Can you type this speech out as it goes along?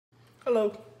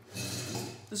Hello,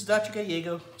 this is Dr.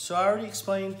 Gallego. So I already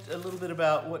explained a little bit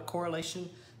about what correlation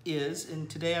is, and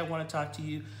today I want to talk to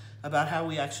you about how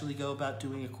we actually go about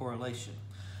doing a correlation.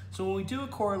 So when we do a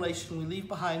correlation, we leave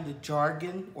behind the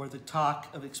jargon or the talk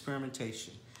of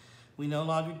experimentation. We no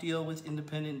longer deal with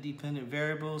independent and dependent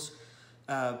variables,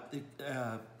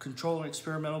 control and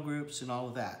experimental groups, and all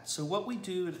of that. So what we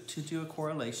do to do a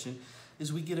correlation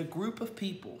is we get a group of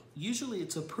people. Usually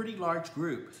it's a pretty large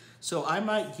group. So I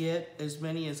might get as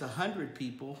many as 100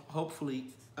 people, hopefully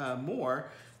more,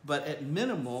 but at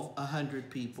minimal 100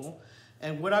 people.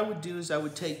 And what I would do is I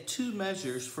would take two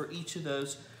measures for each of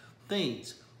those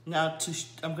things. Now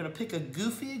I'm gonna pick a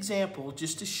goofy example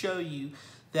just to show you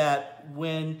that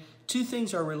when two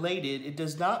things are related, it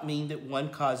does not mean that one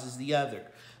causes the other.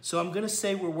 So I'm gonna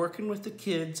say we're working with the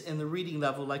kids and the reading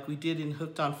level like we did in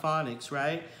Hooked on Phonics,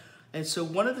 right? And so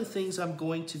one of the things I'm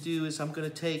going to do is I'm gonna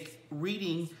take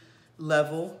reading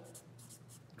level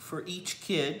for each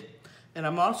kid, and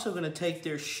I'm also gonna take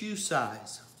their shoe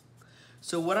size.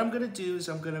 So what I'm gonna do is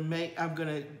I'm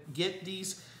gonna get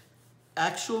these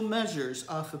actual measures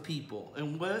off of people.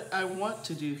 And what I want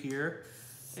to do here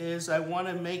is I want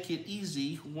to make it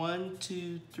easy. 1,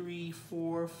 2, 3,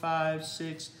 4, 5,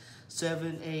 6,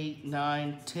 7, 8,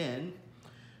 9, 10.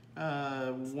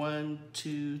 1,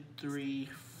 2, 3,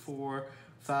 4,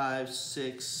 5,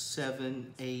 6,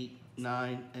 7, 8,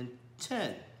 9, and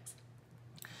 10.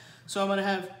 So I'm going to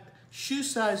have shoe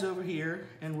size over here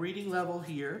and reading level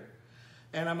here.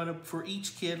 And I'm going to, for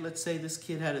each kid, let's say this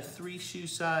kid had a 3 shoe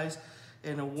size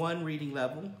and a 1 reading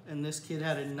level, and this kid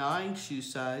had a 9 shoe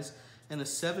size and a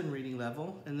 7 reading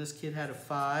level, and this kid had a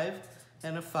 5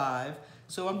 and a 5.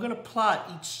 So I'm going to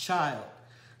plot each child.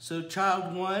 So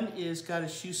child 1 is got a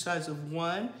shoe size of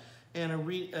 1 and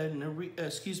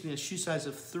a shoe size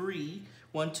of 3,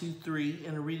 1, 2, 3,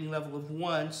 and a reading level of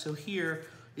 1. So here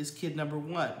is kid number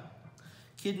 1.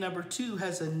 Kid number 2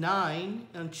 has a 9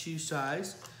 on shoe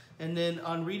size, and then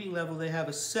on reading level they have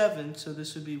a 7. So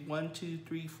this would be 1, 2,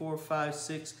 3, 4, 5,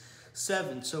 6,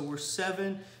 7. So where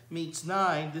 7 meets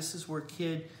 9, this is where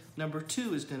kid number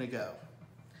 2 is going to go.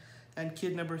 And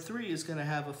kid number 3 is going to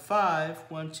have a 5,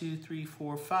 1, 2, 3,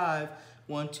 4, 5,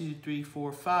 1, 2, 3,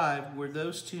 4, 5. Where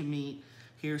those two meet,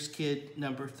 here's kid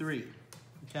number 3.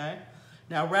 Okay?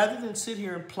 Now, rather than sit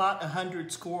here and plot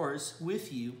 100 scores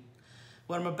with you,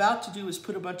 what I'm about to do is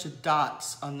put a bunch of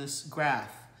dots on this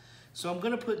graph. So I'm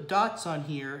going to put dots on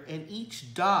here, and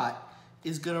each dot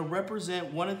is going to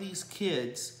represent one of these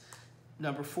kids,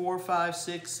 number 4, 5,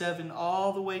 6, 7,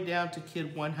 all the way down to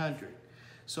kid 100.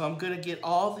 So I'm going to get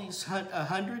all these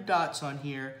 100 dots on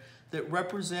here that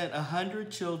represent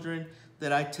 100 children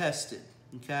that I tested,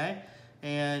 okay?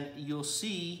 And you'll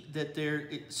see that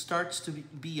it starts to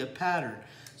be a pattern.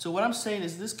 So what I'm saying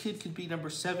is this kid could be number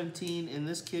 17, and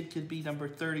this kid could be number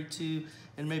 32,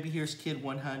 and maybe here's kid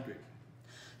 100.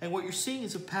 And what you're seeing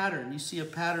is a pattern. You see a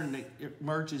pattern that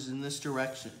emerges in this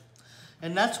direction.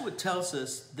 And that's what tells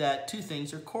us that two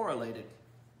things are correlated.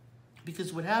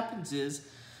 Because what happens is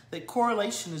that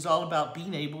correlation is all about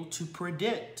being able to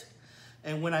predict.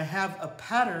 And when I have a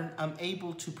pattern, I'm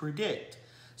able to predict.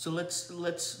 So let's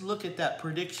look at that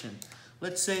prediction.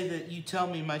 Let's say that you tell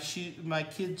me my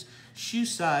kid's shoe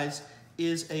size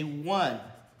is a 1,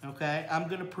 okay? I'm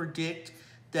gonna predict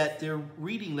that their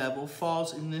reading level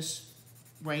falls in this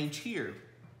range here.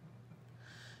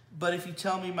 But if you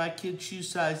tell me my kid's shoe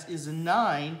size is a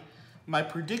 9, my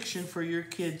prediction for your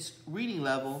kid's reading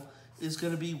level is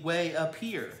going to be way up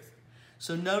here.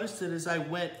 So notice that as I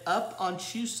went up on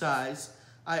shoe size,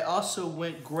 I also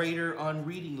went greater on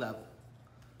reading level.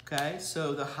 Okay,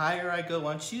 so the higher I go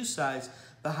on shoe size,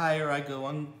 the higher I go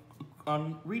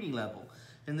on reading level.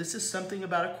 And this is something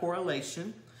about a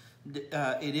correlation.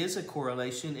 It is a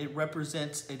correlation. It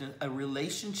represents a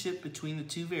relationship between the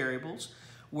two variables,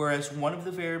 whereas one of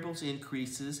the variables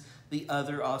increases, the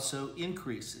other also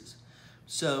increases.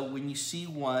 So when you see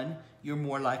one, you're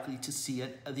more likely to see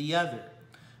the other.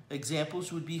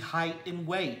 Examples would be height and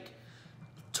weight.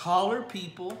 Taller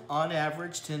people, on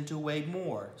average, tend to weigh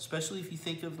more, especially if you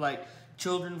think of like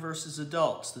children versus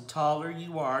adults. The taller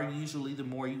you are, usually the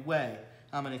more you weigh.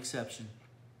 I'm an exception.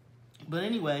 But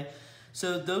anyway,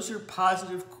 so those are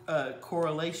positive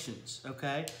correlations,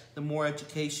 okay? The more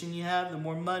education you have, the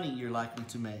more money you're likely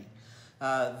to make.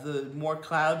 The more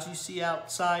clouds you see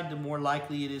outside, the more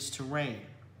likely it is to rain.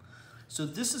 So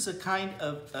this is a kind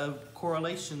of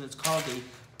correlation that's called a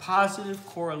positive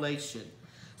correlation.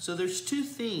 So there's two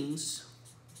things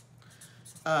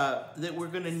that we're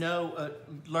going to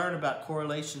learn about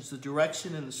correlations, the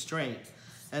direction and the strength.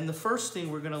 And the first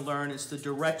thing we're going to learn is the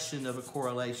direction of a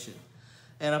correlation.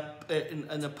 And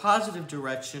in a positive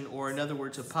direction, or in other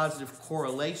words, a positive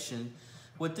correlation,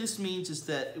 what this means is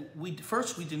that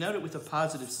first we denote it with a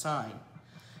positive sign.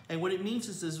 And what it means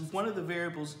is if one of the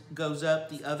variables goes up,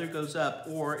 the other goes up,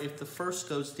 or if the first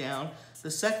goes down,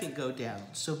 the second go down.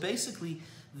 So basically,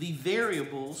 the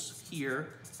variables here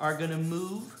are going to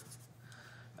move,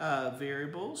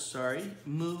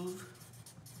 move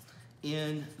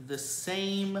in the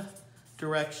same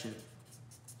direction.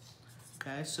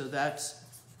 Okay, so that's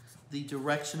the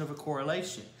direction of a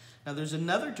correlation. Now there's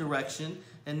another direction,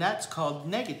 and that's called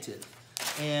negative.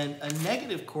 And a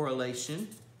negative correlation,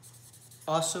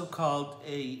 also called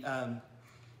a,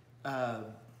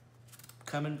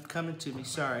 coming to me,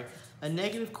 sorry. A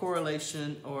negative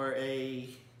correlation, or a,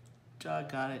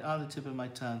 doggone it, on the tip of my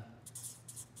tongue.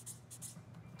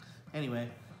 Anyway,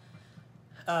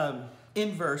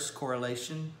 inverse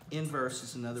correlation. Inverse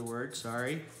is another word,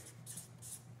 sorry.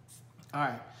 All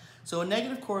right, so a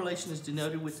negative correlation is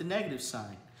denoted with the negative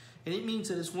sign. And it means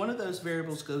that as one of those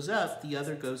variables goes up, the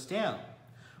other goes down.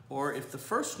 Or if the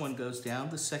first one goes down,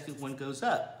 the second one goes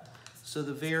up. So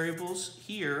the variables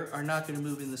here are not going to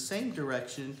move in the same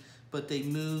direction, but they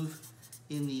move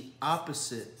in the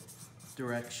opposite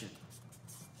direction.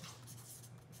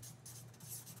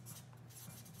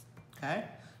 Okay?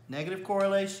 Negative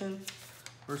correlation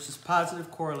versus positive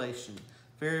correlation.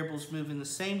 Variables move in the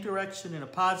same direction in a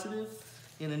positive.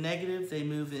 In a negative, they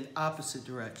move in opposite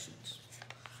directions.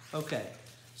 Okay,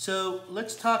 so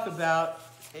let's talk about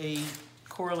a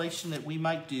correlation that we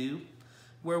might do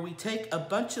where we take a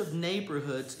bunch of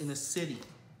neighborhoods in a city.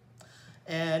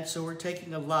 And so we're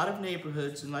taking a lot of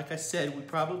neighborhoods, and like I said, we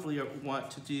probably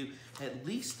want to do at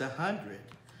least 100.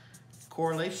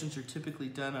 Correlations are typically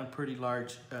done on pretty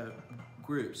large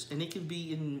groups, and it can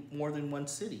be in more than one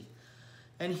city.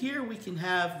 And here we can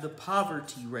have the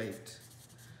poverty rate.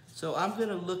 So I'm going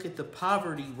to look at the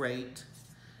poverty rate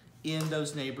in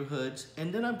those neighborhoods,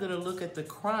 and then I'm going to look at the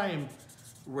crime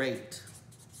rate.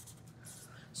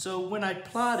 So when I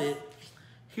plot it,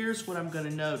 here's what I'm going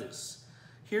to notice.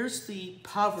 Here's the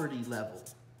poverty level,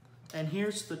 and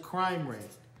here's the crime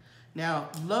rate. Now,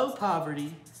 low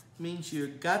poverty means you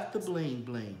got the bling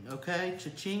bling, okay?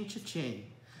 Cha-ching, cha-ching.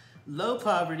 Low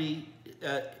poverty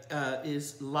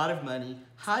is a lot of money.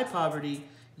 High poverty,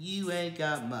 you ain't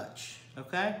got much,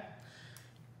 okay?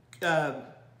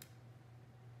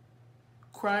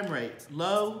 Crime rate,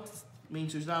 low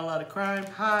means there's not a lot of crime.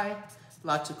 High,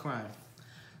 lots of crime.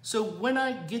 So when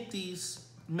I get these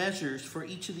measures for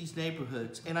each of these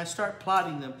neighborhoods and I start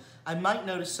plotting them, I might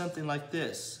notice something like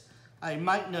this. I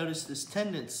might notice this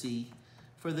tendency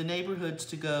for the neighborhoods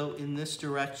to go in this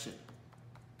direction.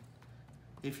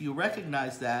 If you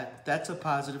recognize that, that's a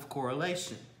positive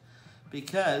correlation.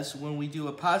 Because when we do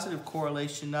a positive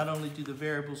correlation, not only do the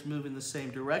variables move in the same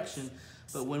direction,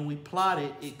 but when we plot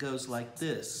it, it goes like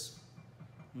this.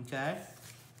 Okay?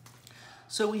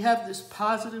 So we have this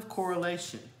positive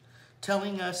correlation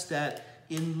telling us that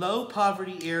in low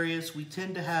poverty areas, we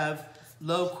tend to have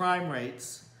low crime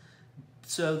rates.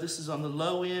 So this is on the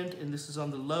low end and this is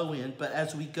on the low end. But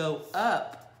as we go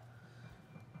up,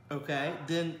 okay,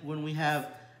 then when we have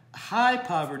high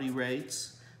poverty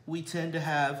rates, we tend to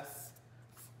have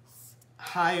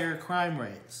higher crime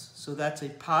rates. So that's a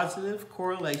positive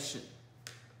correlation.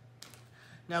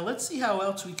 Now let's see how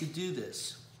else we could do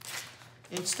this.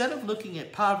 Instead of looking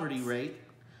at poverty rate,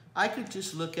 I could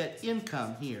just look at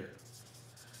income here.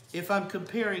 If I'm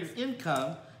comparing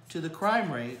income to the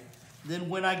crime rate, then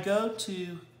when I go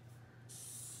to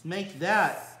make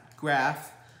that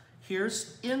graph,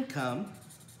 here's income,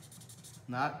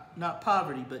 not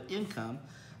poverty, but income,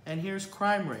 and here's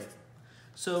crime rate.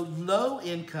 So low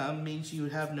income means you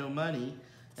have no money,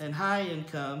 and high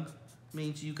income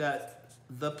means you got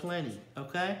the plenty,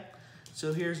 okay?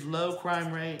 So here's low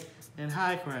crime rate and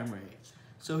high crime rate.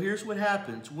 So here's what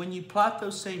happens. When you plot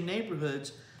those same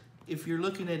neighborhoods, if you're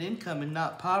looking at income and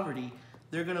not poverty,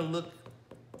 they're gonna look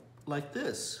like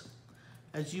this.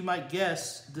 As you might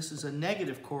guess, this is a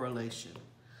negative correlation.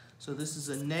 So this is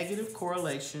a negative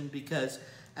correlation because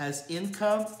as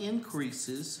income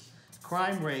increases,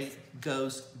 crime rate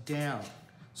goes down.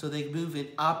 So they move in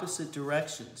opposite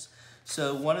directions.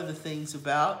 So one of the things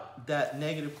about that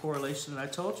negative correlation that I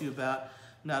told you about,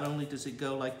 not only does it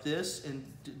go like this and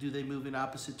do they move in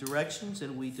opposite directions,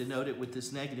 and we denote it with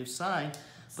this negative sign,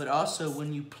 but also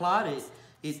when you plot it,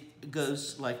 it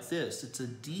goes like this. It's a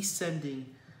descending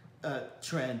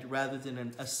trend rather than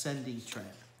an ascending trend.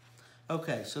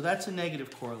 Okay, so that's a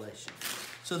negative correlation.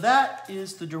 So that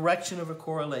is the direction of a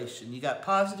correlation. You got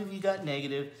positive, you got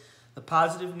negative. The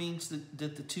positive means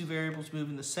that the two variables move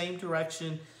in the same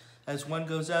direction. As one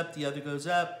goes up, the other goes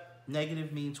up.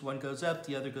 Negative means one goes up,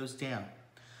 the other goes down.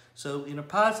 So in a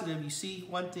positive, you see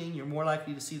one thing, you're more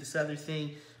likely to see this other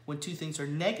thing. When two things are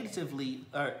negatively,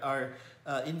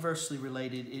 inversely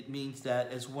related, it means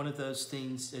that as one of those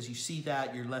things, as you see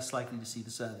that, you're less likely to see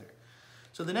this other.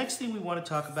 So the next thing we want to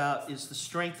talk about is the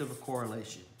strength of a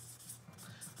correlation.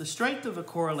 The strength of a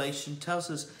correlation tells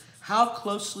us how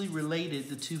closely related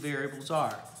the two variables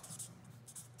are.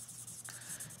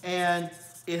 And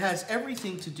it has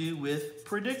everything to do with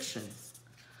prediction,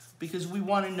 because we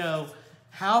want to know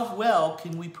how well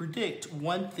can we predict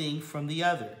one thing from the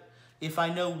other. If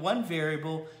I know one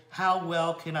variable, how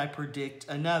well can I predict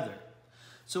another?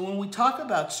 So when we talk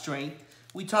about strength,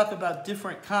 we talk about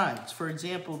different kinds. For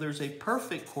example, there's a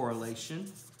perfect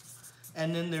correlation,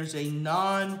 and then there's a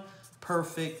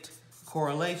non-perfect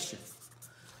correlation.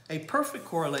 A perfect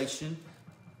correlation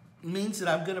means that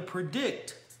I'm going to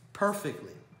predict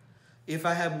perfectly. If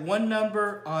I have one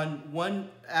number on one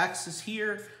axis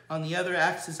here, on the other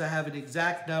axis I have an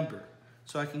exact number.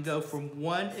 So I can go from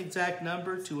one exact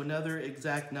number to another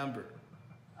exact number.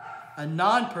 A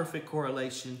non-perfect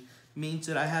correlation means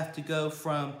that I have to go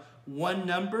from one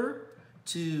number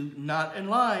to not in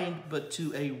line, but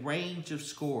to a range of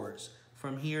scores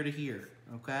from here to here,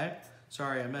 okay?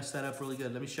 Sorry, I messed that up really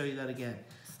good. Let me show you that again.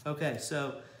 Okay,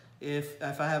 so if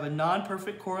I have a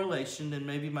non-perfect correlation, then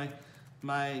maybe my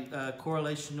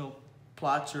correlational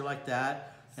plots are like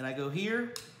that, and I go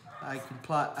here,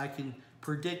 I can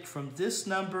predict from this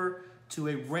number to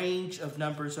a range of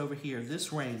numbers over here,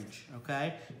 this range,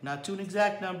 okay? Not to an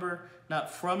exact number,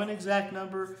 not from an exact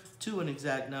number to an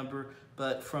exact number,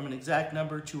 but from an exact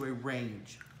number to a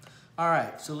range. All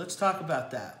right, so let's talk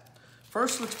about that.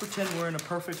 First, let's pretend we're in a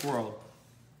perfect world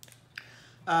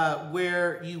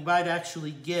where you might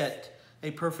actually get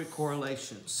a perfect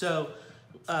correlation. So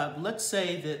let's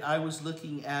say that I was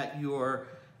looking at your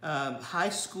high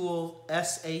school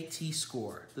SAT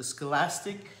score, the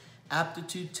Scholastic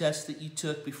Aptitude Test that you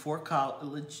took before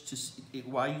college,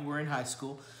 while you were in high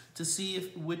school, to see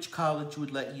which college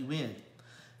would let you in.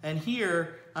 And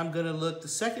here, I'm going to look, the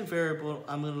second variable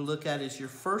I'm going to look at is your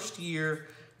first year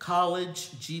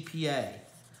college GPA.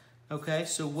 Okay,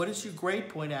 so what is your grade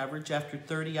point average after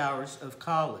 30 hours of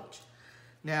college?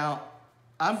 Now,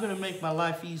 I'm going to make my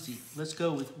life easy. Let's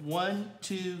go with 1,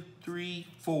 2, 3,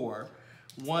 4.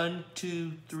 1,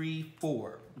 2, 3,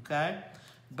 4. Okay?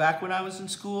 Back when I was in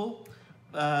school,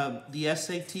 the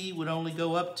SAT would only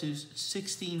go up to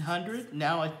 1,600.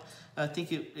 Now I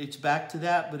think it's back to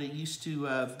that, but it used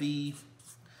to be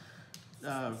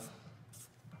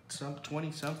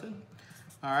 20-something.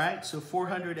 All right, so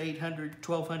 400, 800,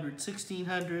 1,200,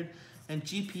 1,600. And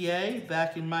GPA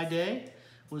back in my day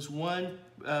was 1.0,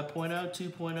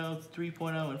 2.0,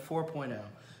 3.0, and 4.0.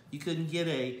 You couldn't get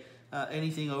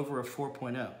anything over a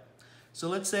 4.0. So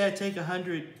let's say I take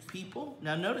 100 people.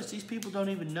 Now notice these people don't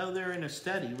even know they're in a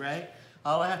study, right?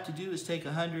 All I have to do is take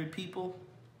 100 people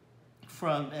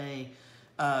from a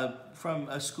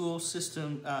school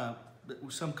system,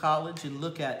 some college, and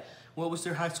look at what was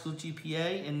their high school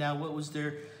GPA and now what was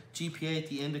their GPA at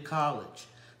the end of college.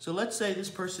 So let's say this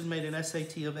person made an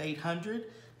SAT of 800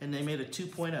 and they made a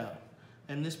 2.0.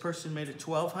 And this person made a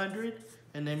 1,200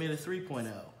 and they made a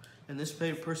 3.0. And this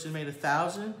person made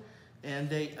 1,000 and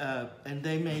they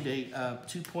made a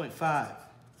 2.5.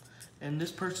 And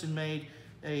this person made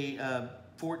a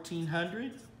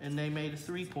 1,400 and they made a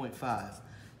 3.5.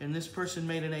 And this person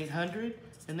made an 800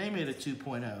 and they made a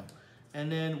 2.0. And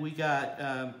then we got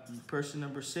person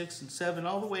number 6 and 7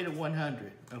 all the way to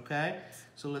 100, okay?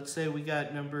 So let's say we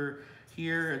got number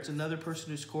here, it's another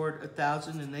person who scored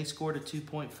 1,000 and they scored a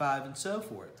 2.5 and so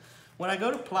forth. When I go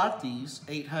to plot these,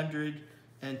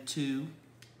 802,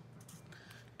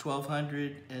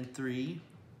 1,203,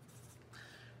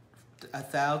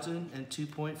 1,000 and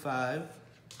 2.5,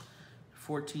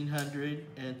 1,400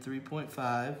 and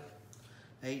 3.5,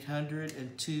 800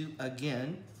 and 2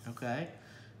 again, okay?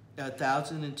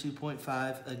 1,000 and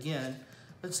 2.5 again.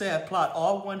 Let's say I plot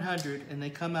all 100 and they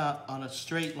come out on a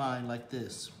straight line like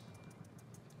this.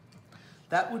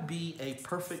 That would be a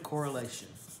perfect correlation.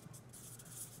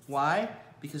 Why?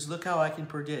 Because look how I can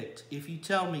predict. If you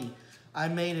tell me I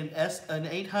made an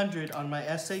 800 on my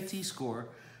SAT score,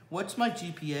 what's my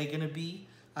GPA going to be?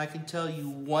 I can tell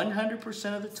you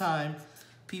 100% of the time,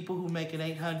 people who make an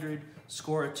 800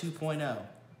 score a 2.0.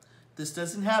 This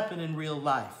doesn't happen in real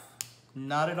life.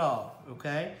 Not at all,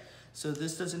 okay? So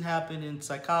this doesn't happen in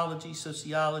psychology,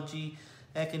 sociology,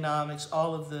 economics,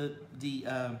 all of the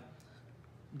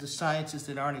sciences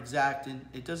that aren't exact, and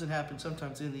it doesn't happen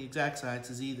sometimes in the exact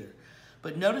sciences either.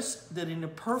 But notice that in a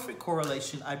perfect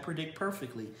correlation, I predict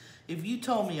perfectly. If you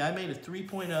told me I made a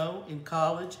 3.0 in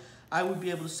college, I would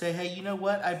be able to say, hey, you know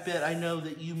what? I bet I know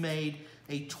that you made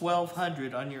a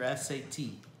 1200 on your SAT.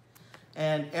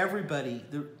 And everybody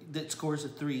that scores a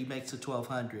 3 makes a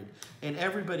 1200. And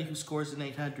everybody who scores an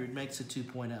 800 makes a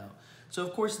 2.0. So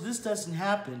of course this doesn't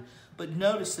happen, but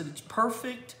notice that it's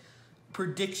perfect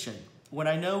prediction. When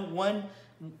I know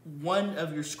one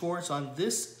of your scores on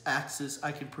this axis,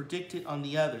 I can predict it on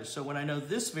the other. So when I know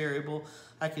this variable,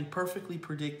 I can perfectly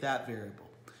predict that variable.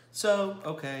 So,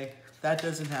 okay, that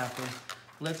doesn't happen.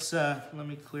 Let's, let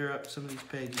me clear up some of these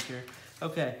pages here.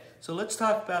 Okay, so let's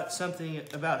talk about something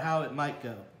about how it might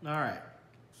go. All right.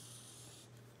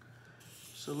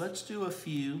 So let's do a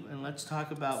few and let's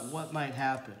talk about what might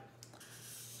happen.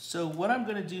 So what I'm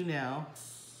going to do now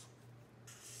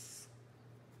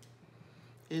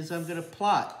is I'm going to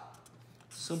plot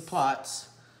some plots,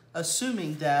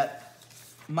 assuming that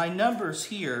my numbers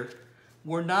here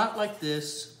were not like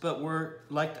this, but were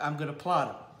like I'm going to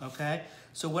plot them, okay?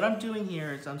 So what I'm doing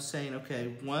here is I'm saying,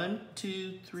 okay, 1,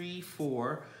 2, 3,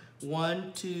 4,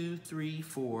 1, 2, 3,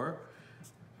 4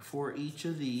 for each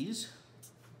of these.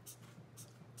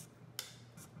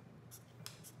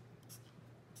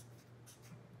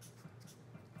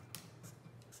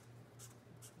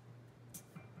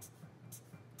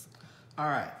 All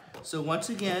right, so once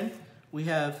again, we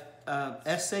have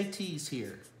SATs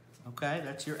here, okay?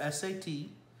 That's your SAT.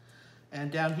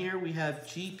 And down here we have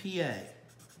GPA.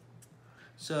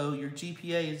 So your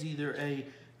GPA is either a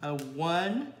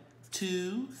 1,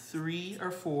 2, 3,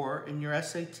 or 4, and your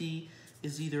SAT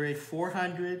is either a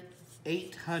 400,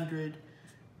 800,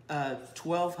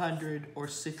 1200, or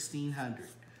 1600.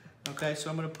 Okay, so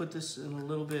I'm going to put this in a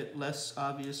little bit less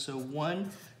obvious. So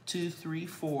 1, 2, 3,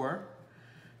 4,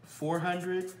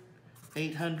 400,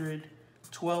 800,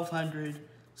 1200,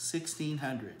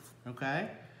 1600. Okay,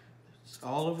 so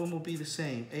all of them will be the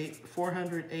same.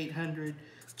 400, 800,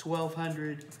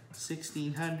 1200,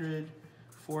 1600,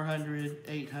 400,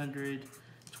 800,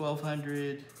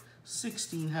 1200,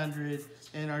 1600,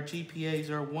 and our GPAs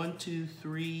are 1, 2,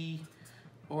 3,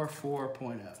 or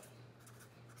 4.0.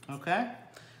 Okay,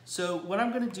 so what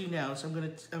I'm going to do now is I'm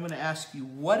going to ask you,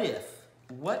 what if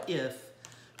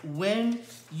when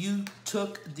you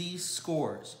took these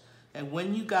scores and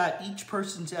when you got each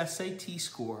person's SAT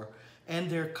score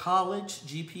and their college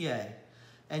GPA,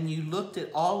 and you looked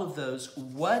at all of those,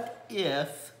 what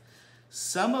if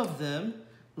some of them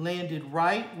landed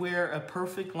right where a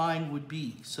perfect line would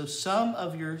be? So some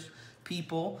of your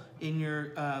people in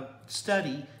your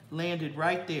study landed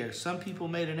right there. Some people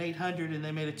made an 800 and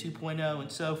they made a 2.0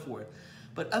 and so forth.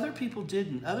 But other people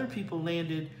didn't. Other people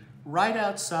landed right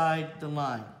outside the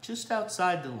line, just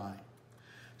outside the line.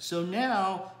 So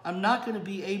now I'm not going to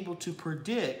be able to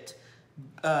predict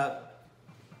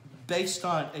based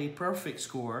on a perfect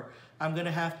score. I'm going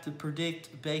to have to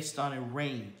predict based on a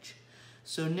range.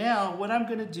 So now what I'm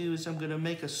going to do is I'm going to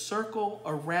make a circle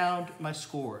around my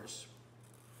scores.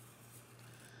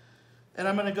 And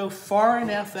I'm going to go far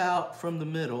enough out from the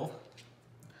middle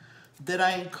that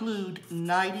I include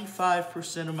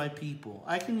 95% of my people.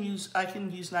 I can use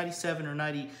 97 or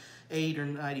 98 or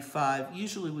 95.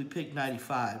 Usually we pick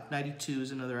 95. 92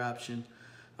 is another option.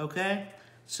 Okay?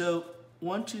 So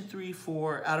 1, 2, 3,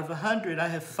 4. Out of 100, I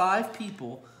have 5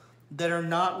 people that are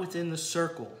not within the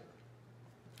circle.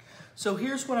 So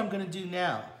here's what I'm going to do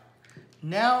now.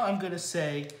 Now I'm going to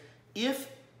say, if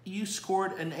you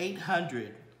scored an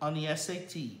 800 on the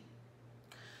SAT,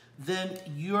 then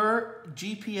your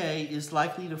GPA is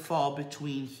likely to fall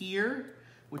between here,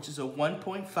 which is a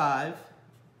 1.5,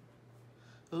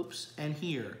 and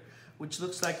here, which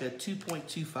looks like a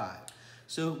 2.25.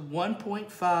 So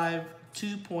 1.5,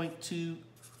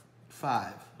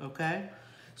 2.25, okay?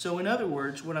 So in other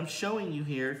words, what I'm showing you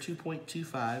here,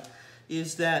 2.25,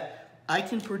 is that I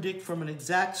can predict from an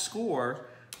exact score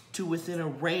to within a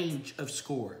range of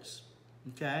scores,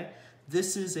 okay?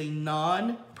 This is a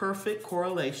non-perfect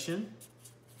correlation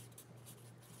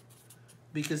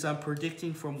because I'm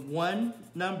predicting from one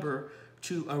number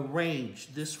to a range,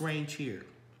 this range here.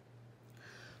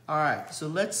 All right, so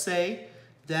let's say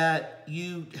that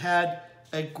you had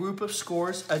a group of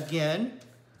scores again.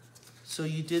 So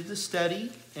you did the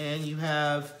study and you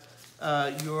have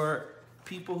your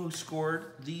people who scored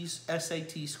these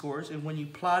SAT scores, and when you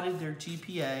plotted their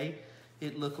GPA,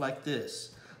 it looked like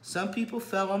this. Some people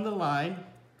fell on the line.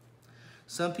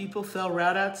 Some people fell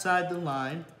right outside the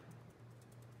line.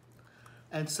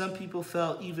 And some people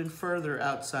fell even further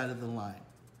outside of the line.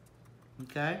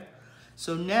 Okay?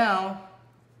 So now,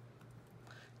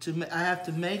 I have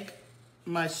to make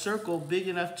my circle big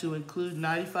enough to include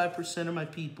 95% of my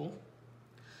people.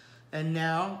 And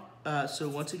now, so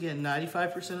once again,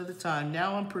 95% of the time,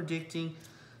 now I'm predicting,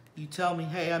 you tell me,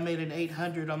 hey, I made an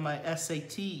 800 on my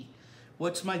SAT.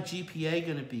 What's my GPA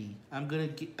gonna be? I'm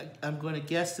gonna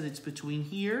guess that it's between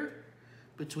here,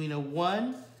 between a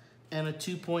 1 and a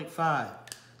 2.5.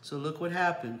 So look what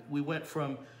happened. We went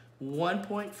from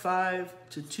 1.5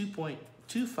 to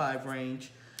 2.25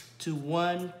 range to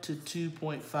 1 to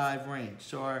 2.5 range.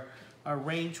 So our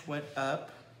range went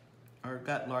up, or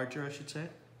got larger, I should say.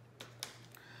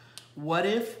 What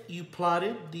if you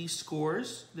plotted these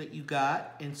scores that you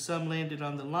got, and some landed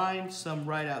on the line, some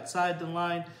right outside the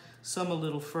line, some a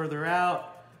little further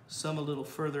out, some a little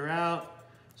further out.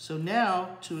 So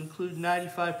now, to include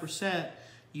 95%,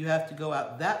 you have to go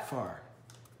out that far.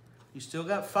 You still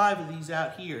got 5 of these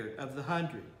out here of the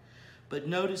 100. But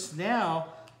notice now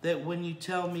that when you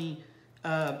tell me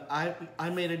I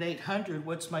made an 800,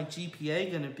 what's my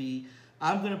GPA going to be?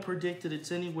 I'm going to predict that it's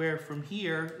anywhere from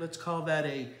here, let's call that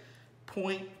a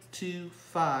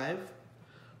 0.25,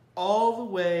 all the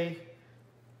way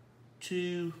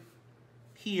to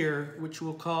here, which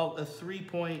we'll call a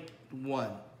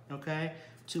 3.1, okay?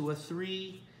 To a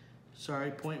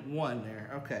 0.1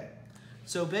 there, okay.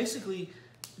 So basically,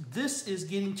 this is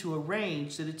getting to a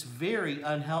range that it's very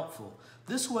unhelpful.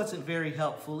 This wasn't very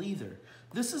helpful either.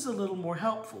 This is a little more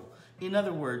helpful. In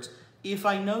other words, if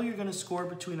I know you're going to score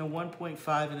between a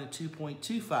 1.5 and a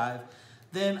 2.25,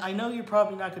 then I know you're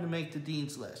probably not going to make the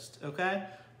dean's list, okay?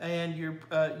 And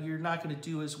you're not going to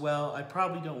do as well. I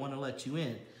probably don't want to let you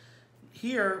in.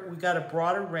 Here, we got a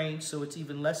broader range, so it's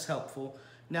even less helpful.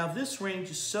 Now, this range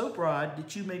is so broad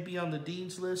that you may be on the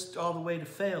dean's list all the way to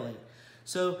failing.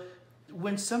 So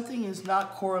when something is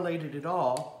not correlated at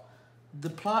all, the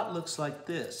plot looks like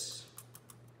this.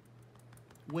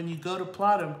 When you go to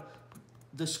plot them,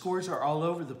 the scores are all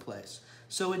over the place.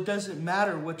 So it doesn't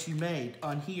matter what you made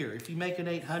on here. If you make an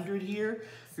 800 here,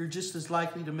 you're just as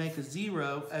likely to make a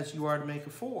 0 as you are to make a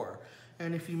 4.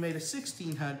 And if you made a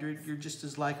 1600, you're just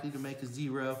as likely to make a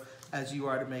 0 as you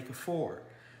are to make a 4.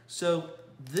 So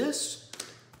this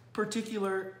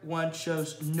particular one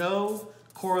shows no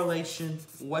correlation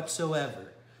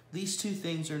whatsoever. These two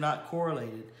things are not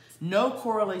correlated. No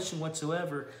correlation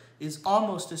whatsoever is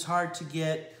almost as hard to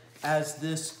get as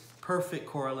this perfect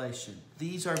correlation.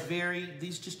 These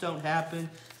just don't happen,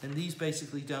 and these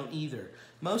basically don't either.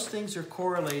 Most things are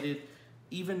correlated,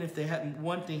 even if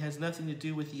one thing has nothing to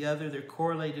do with the other, they're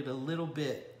correlated a little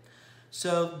bit.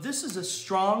 So this is a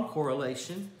strong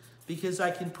correlation because I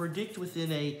can predict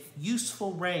within a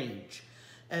useful range.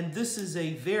 And this is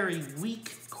a very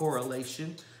weak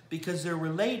correlation because they're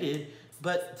related,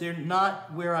 but they're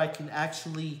not where I can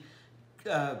actually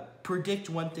predict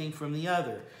one thing from the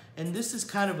other. And this is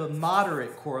kind of a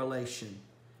moderate correlation.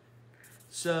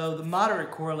 So the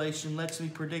moderate correlation lets me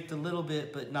predict a little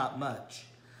bit, but not much.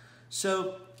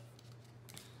 So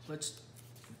let's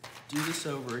do this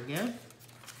over again.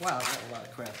 Wow, I got a lot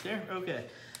of crap there. Okay,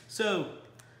 so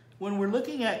when we're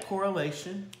looking at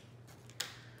correlation,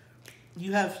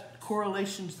 you have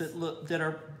correlations that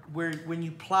are where when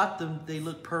you plot them, they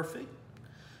look perfect.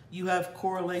 You have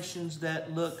correlations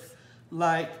that look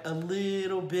like a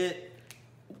little bit,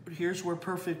 here's where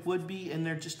perfect would be, and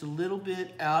they're just a little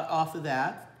bit out off of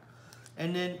that.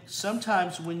 And then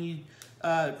sometimes when you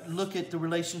look at the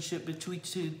relationship between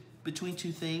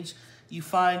two things, you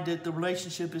find that the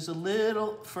relationship is a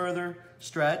little further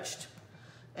stretched.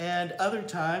 And other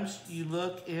times you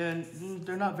look and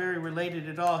they're not very related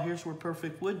at all. Here's where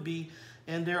perfect would be,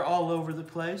 and they're all over the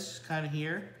place, kind of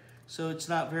here. So it's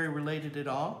not very related at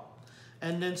all.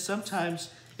 And then sometimes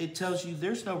it tells you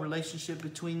there's no relationship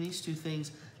between these two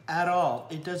things at all.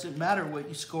 It doesn't matter what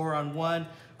you score on one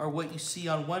or what you see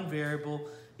on one variable.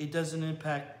 It doesn't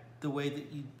impact the way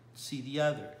that you see the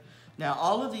other. Now,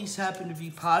 all of these happen to be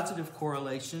positive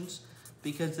correlations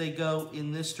because they go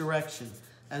in this direction.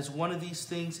 As one of these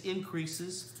things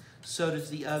increases, so does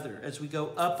the other. As we go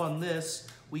up on this,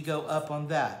 we go up on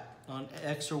that, on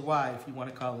X or Y, if you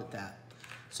want to call it that.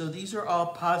 So these are all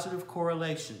positive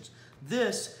correlations.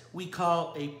 This we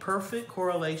call a perfect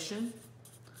correlation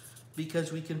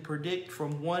because we can predict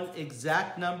from one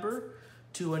exact number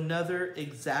to another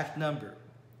exact number.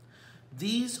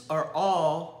 These are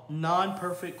all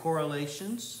non-perfect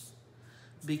correlations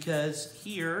because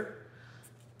here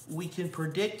we can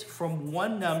predict from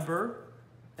one number,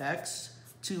 X,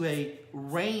 to a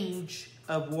range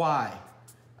of Y,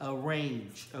 a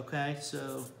range, okay?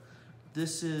 So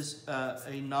this is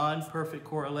a non-perfect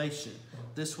correlation.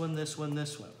 This one, this one,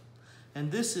 this one.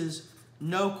 And this is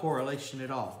no correlation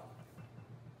at all.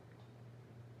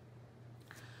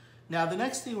 Now, the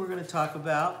next thing we're going to talk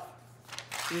about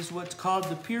is what's called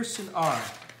the Pearson R.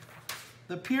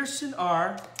 The Pearson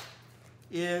R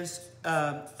is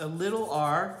a little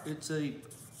r.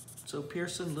 So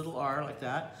Pearson little r like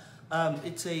that.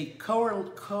 It's a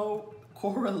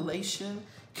correlation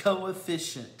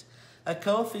coefficient. A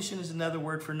coefficient is another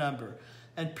word for number.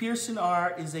 And Pearson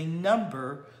R is a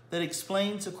number that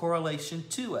explains a correlation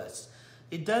to us.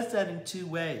 It does that in two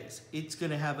ways. It's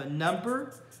going to have a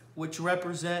number, which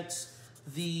represents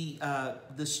the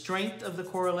strength of the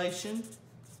correlation.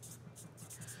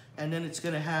 And then it's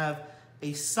going to have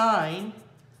a sign,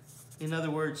 in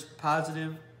other words,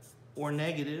 positive or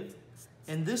negative.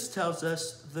 And this tells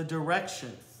us the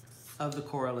direction of the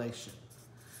correlation.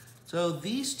 So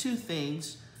these two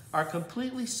things are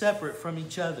completely separate from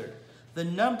each other. The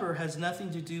number has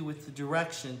nothing to do with the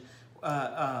direction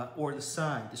or the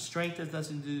sign. The strength has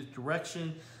nothing to do with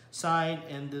direction, sign,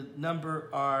 and the number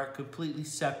are completely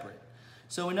separate.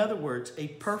 So in other words, a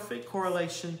perfect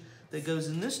correlation that goes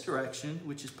in this direction,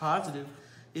 which is positive,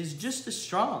 is just as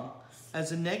strong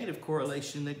as a negative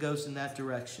correlation that goes in that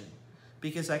direction.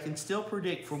 Because I can still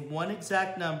predict from one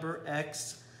exact number,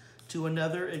 x, to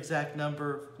another exact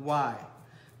number, y.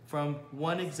 From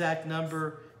one exact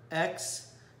number, x,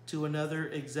 to another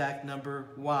exact number,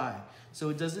 y. So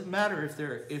it doesn't matter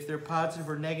if they're positive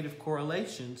or negative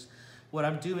correlations. What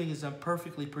I'm doing is I'm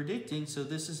perfectly predicting, so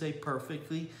this is a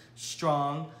perfectly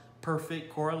strong, perfect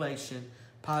correlation.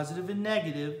 Positive and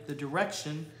negative, the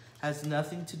direction has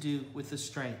nothing to do with the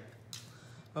strength.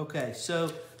 Okay,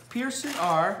 so Pearson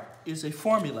R is a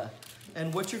formula.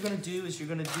 And what you're going to do is you're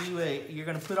going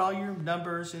to put all your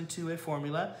numbers into a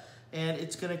formula, and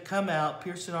it's going to come out.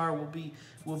 Pearson R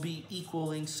will be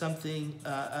equaling something,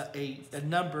 a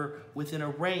number within a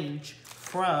range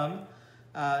from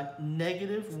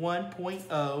negative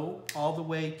 1.0 all the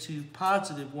way to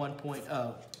positive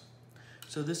 1.0.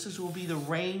 So this will be the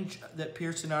range that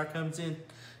Pearson R comes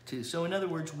into. So in other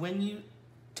words, when you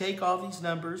take all these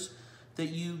numbers that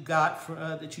you got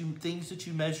from things that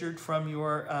you measured from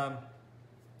your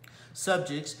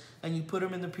subjects, and you put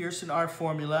them in the Pearson R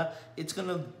formula, it's going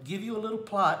to give you a little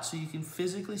plot so you can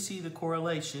physically see the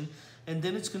correlation, and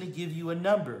then it's going to give you a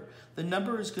number. The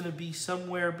number is going to be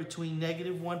somewhere between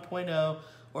negative 1.0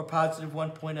 or positive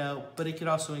 1.0, but it can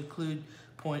also include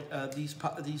these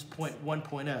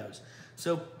 1.0s.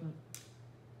 So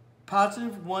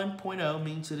positive 1.0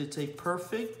 means that it's a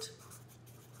perfect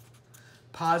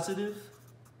positive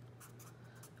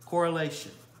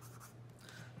correlation.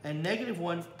 And negative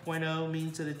 1.0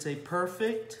 means that it's a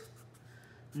perfect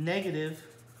negative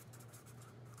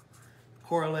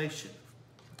correlation.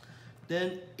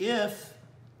 Then if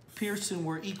Pearson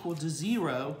were equal to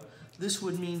 0, this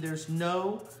would mean there's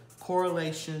no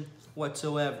correlation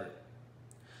whatsoever.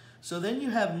 So then you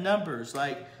have numbers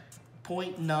like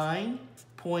 0.9,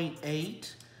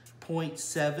 0.8,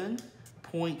 0.7,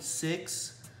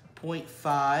 0.6,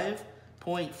 0.5,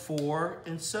 0.4,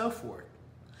 and so forth.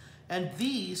 And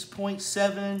these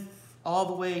 0.7 all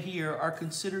the way here are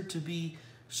considered to be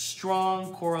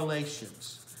strong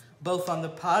correlations, both on the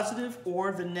positive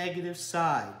or the negative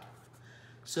side.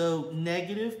 So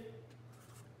negative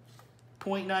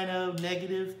 0.90,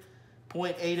 negative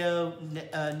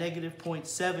 0.80, negative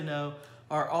 0.70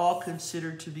 are all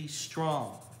considered to be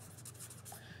strong.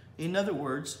 In other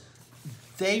words,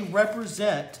 they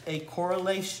represent a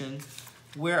correlation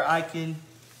where I can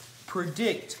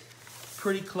predict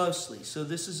pretty closely. So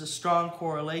this is a strong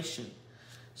correlation.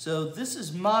 So this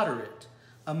is moderate.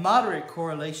 A moderate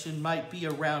correlation might be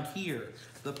around here,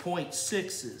 the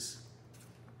 0.6s.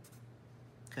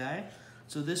 Okay?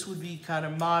 So this would be kind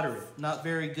of moderate, not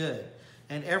very good.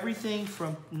 And everything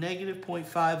from negative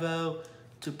 0.50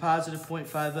 to positive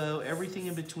 0.50, everything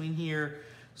in between here,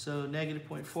 so negative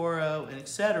 0.40 and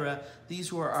etc.,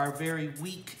 these were our very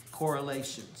weak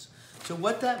correlations. So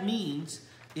what that means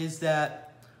is that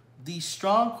these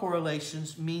strong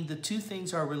correlations mean the two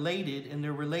things are related, and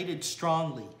they're related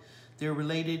strongly. They're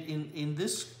related in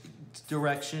this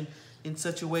direction in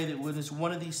such a way that when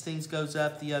one of these things goes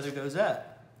up, the other goes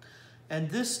up. And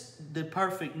the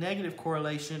perfect negative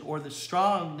correlation or the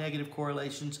strong negative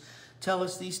correlations tell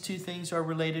us these two things are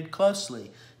related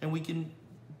closely. And we can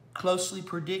closely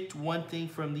predict one thing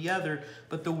from the other,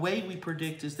 but the way we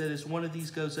predict is that as one of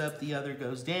these goes up, the other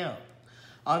goes down.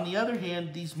 On the other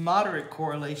hand, these moderate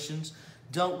correlations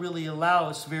don't really allow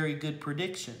us very good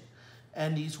prediction.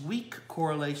 And these weak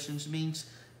correlations means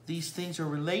these things are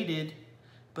related,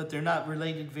 but they're not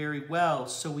related very well.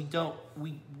 So we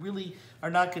really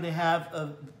are not going to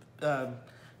have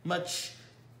much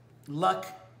luck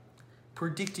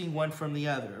predicting one from the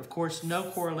other. Of course, no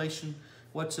correlation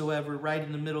whatsoever. Right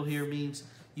in the middle here means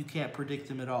you can't predict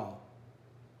them at all.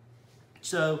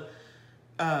 So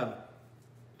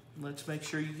let's make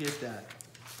sure you get that.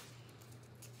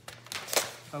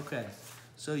 Okay,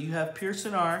 so you have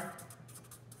Pearson R,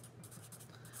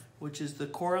 which is the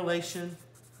correlation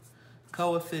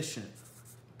coefficient.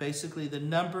 Basically the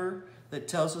number that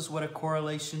tells us what a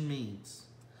correlation means.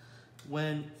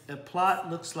 When a plot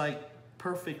looks like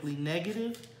perfectly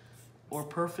negative or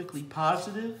perfectly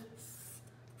positive,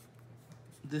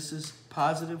 this is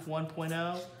positive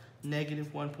 1.0,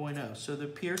 negative 1.0. So the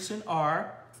Pearson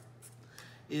R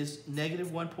is negative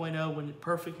 1.0 when it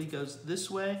perfectly goes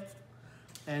this way,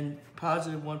 and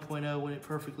positive 1.0 when it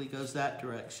perfectly goes that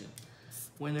direction.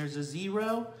 When there's a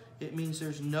 0, it means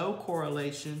there's no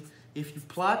correlation. If you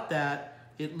plot that,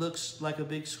 it looks like a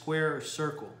big square or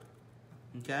circle,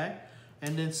 okay?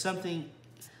 And then something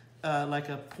like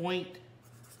a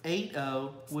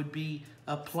 0.80 would be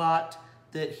a plot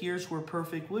that here's where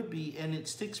perfect would be, and it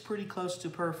sticks pretty close to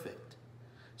perfect.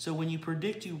 So when you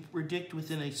predict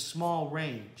within a small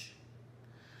range,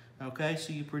 okay?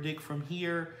 So you predict from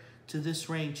here to this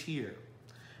range here.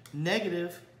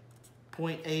 Negative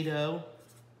 0.80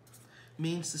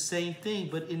 means the same thing,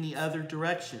 but in the other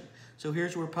direction. So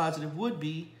here's where positive would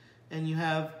be, and you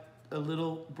have a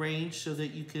little range so that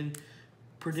you can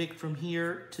predict from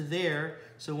here to there.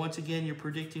 So once again, you're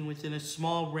predicting within a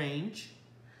small range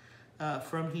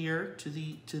from here to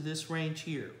this range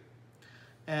here.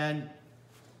 And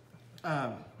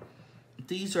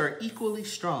these are equally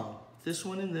strong. This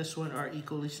one and this one are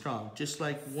equally strong, just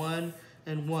like 1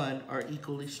 and 1 are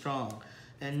equally strong.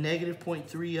 And negative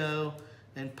 0.30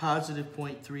 and positive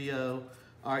 0.30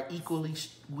 are equally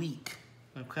weak,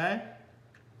 okay?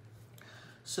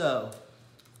 So,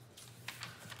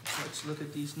 let's look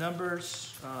at these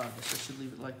numbers. I guess I should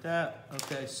leave it like that.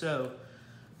 Okay, so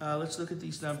let's look at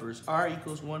these numbers. R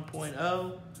equals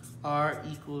 1.0, R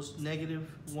equals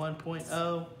negative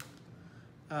 1.0.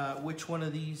 Which one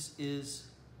of these is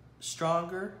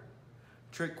stronger?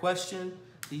 Trick question.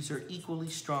 These are equally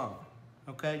strong,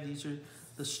 okay? These are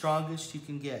the strongest you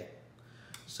can get.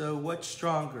 So what's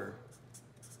stronger?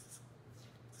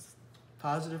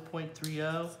 Positive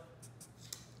 0.30,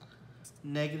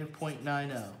 negative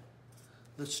 0.90.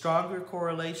 The stronger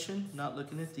correlation, not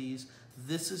looking at these,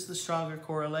 this is the stronger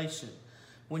correlation.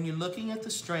 When you're looking at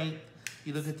the strength,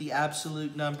 you look at the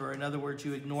absolute number. In other words,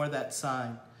 you ignore that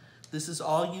sign. This is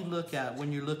all you look at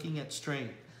when you're looking at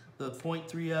strength, the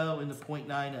 0.30 and the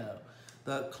 0.90.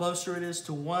 The closer it is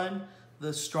to 1,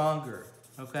 the stronger,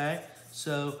 okay?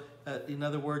 So, in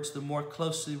other words, the more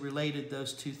closely related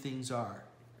those two things are.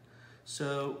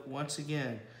 So, once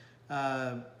again,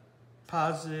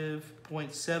 positive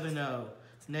 0.70,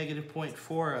 negative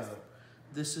 0.40.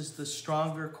 This is the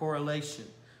stronger correlation.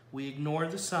 We ignore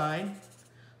the sign.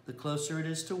 The closer it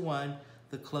is to 1,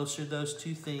 the closer those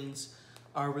two things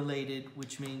are related,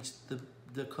 which means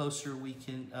the closer we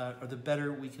can, or the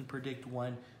better we can predict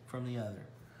one from the other.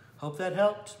 Hope that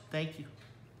helped. Thank you.